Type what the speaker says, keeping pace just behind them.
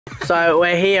So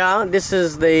we're here. This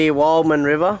is the Wildman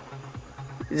River.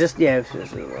 Just yeah. It's and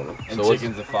so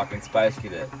chicken's a fucking space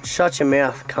cadet. Shut your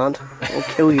mouth, cunt. I'll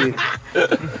kill you.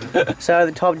 So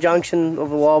the top junction of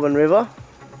the Wildman River.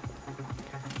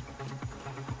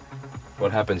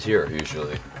 What happens here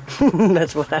usually?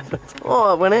 That's what happens.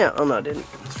 Oh, it went out. Oh no, it didn't.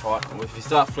 That's right. Well, if you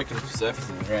start flicking the surface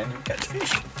of the ground, you'll catch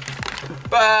fish.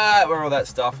 But we're all that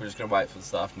stuff. We're just gonna wait for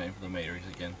this afternoon for the meteries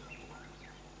again.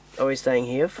 Are we staying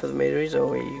here for the meteries, or are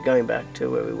we going back to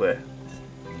where we were?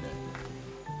 No.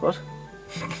 What?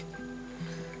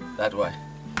 That way.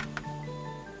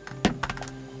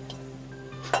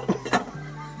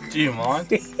 Do you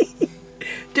mind?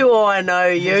 Do I know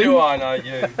you? Do I know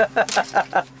you?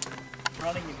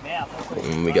 Running your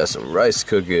mouth. We got some rice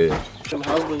cooking. Some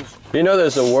husbands. You know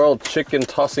there's a world chicken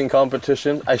tossing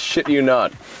competition? I shit you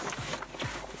not.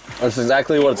 That's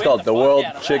exactly what it's called, the World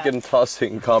Chicken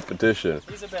Tossing Competition.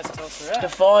 He's the best tosser out.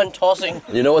 Define tossing.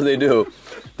 You know what they do?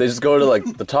 They just go to like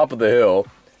the top of the hill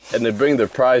and they bring their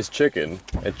prize chicken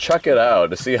and chuck it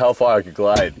out to see how far it could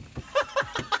glide.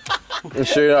 And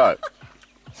sure you not.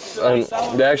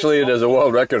 Actually, there's a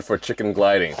world record for chicken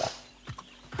gliding.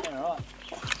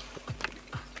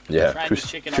 Yeah,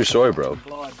 true story, bro.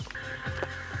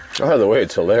 Oh, the way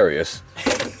it's hilarious.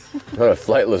 What a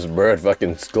flightless bird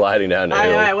fucking gliding down the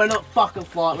hill. Hey, we're not fucking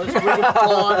flightless. We can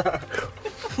fly.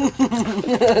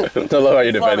 I love how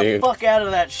you're defending the fuck out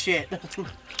of that shit.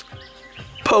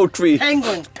 Poultry.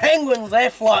 Penguins, they're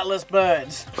flightless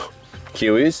birds.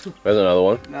 Kiwis. There's another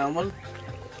one. Another one.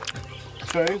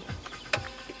 True.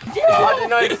 I did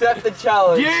not accept the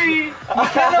challenge. You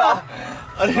cannot.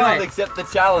 I did not accept the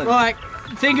challenge. Like,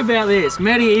 think about this.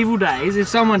 Medieval days, if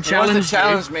someone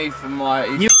challenged me for my...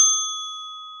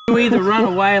 You either run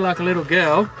away like a little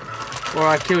girl, or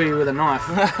I kill you with a knife.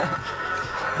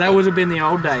 That would have been the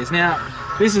old days. Now,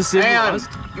 this is civilized.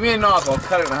 Give me a knife, I'll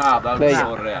cut it in half. That'll be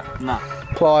sorted out. No.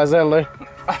 Pliers, that'll do.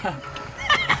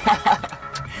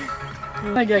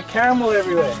 They get caramel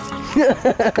everywhere.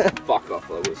 Fuck off,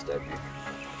 I will stab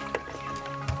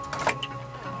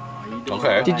you.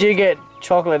 Okay. Did you get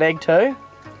chocolate egg too?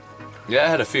 Yeah, I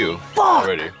had a few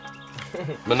already.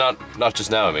 But not just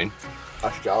now, I mean.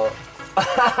 I stole it.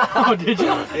 Oh, did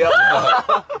you? Yep.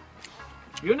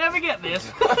 You'll never get this.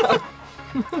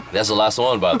 That's the last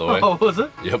one, by the way. Oh, was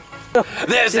it? Yep.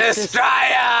 This is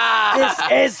Straya! This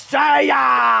is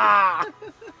Straya!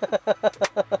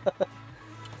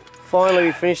 Finally,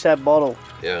 we finished that bottle.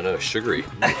 Yeah, no, sugary.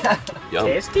 Yum.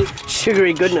 Tasty?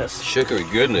 Sugary goodness. Sugary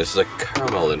goodness, like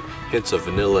caramel and hints of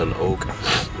vanilla and oak.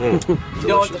 You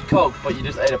don't want the Coke, but you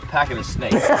just ate a packet of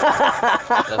snakes.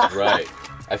 That's right.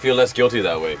 I feel less guilty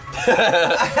that way.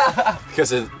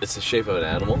 Because it's the shape of an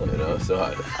animal, you know,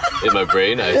 so in my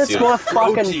brain I see my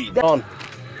fucking... On.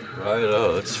 Right,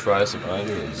 let's fry some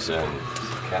onions and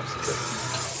capsicum.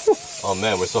 Oh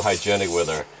man, we're so hygienic with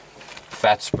our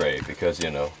fat spray because,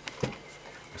 you know,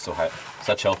 we're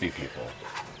such healthy people.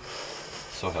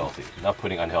 So healthy. Not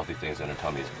putting unhealthy things in our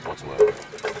tummies whatsoever.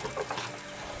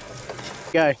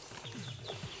 Go.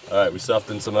 Alright, we stuffed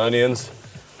in some onions.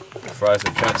 Fry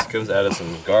some capsicums, added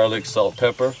some garlic, salt,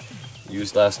 pepper.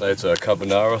 Used last night's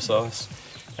carbonara sauce.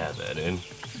 Add that in.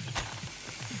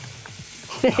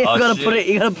 You gotta put it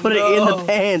in the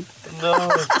pan.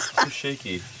 No, it's too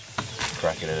shaky.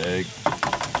 Cracking an egg.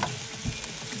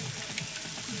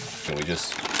 Can we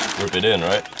just rip it in,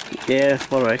 right? Yeah,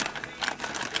 alright.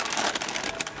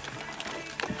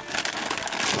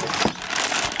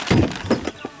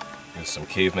 There's some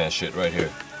caveman shit right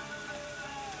here.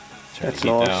 Turn That's the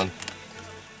heat nice. down. In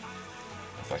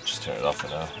fact, just turn it off for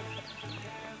now.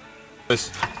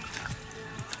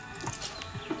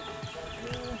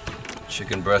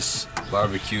 Chicken breast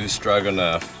barbecue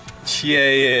stroganoff.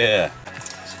 Yeah.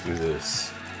 Let's do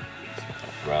this.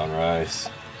 Brown rice.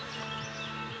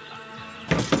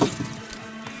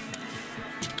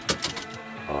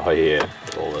 Oh yeah.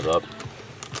 Roll it up.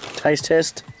 Taste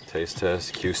test. Taste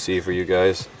test. QC for you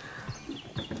guys.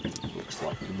 Looks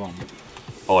like the bomb.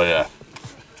 Oh yeah.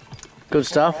 Good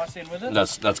stuff.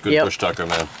 That's good Yep. push tucker,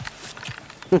 man.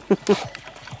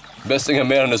 Best thing I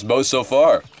made on this boat so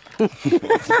far.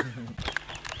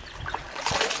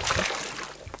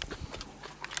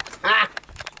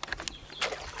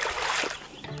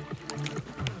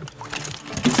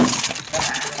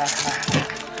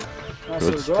 Nice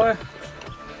little dry.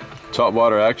 Top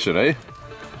water action, eh?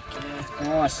 Yeah,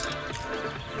 nice.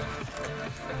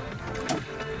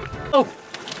 Oh!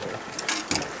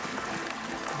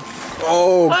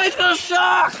 Oh! Oh, he's got a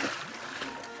shark!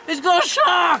 He's got a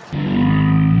shark!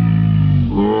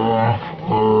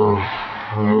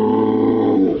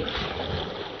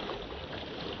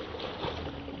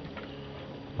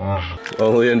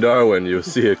 Only in Darwin you'll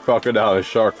see a crocodile and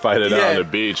shark fight it out Yeah. on the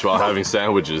beach while having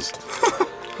sandwiches.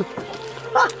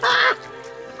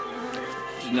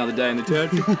 Another day in the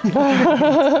territory.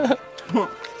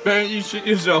 Don't you shit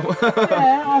yourself.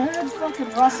 Yeah, I heard fucking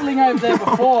rustling over there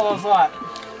before. I was like,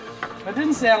 that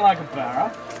didn't sound like a barra.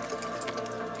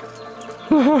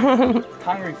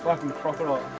 Hungry fucking crocodile.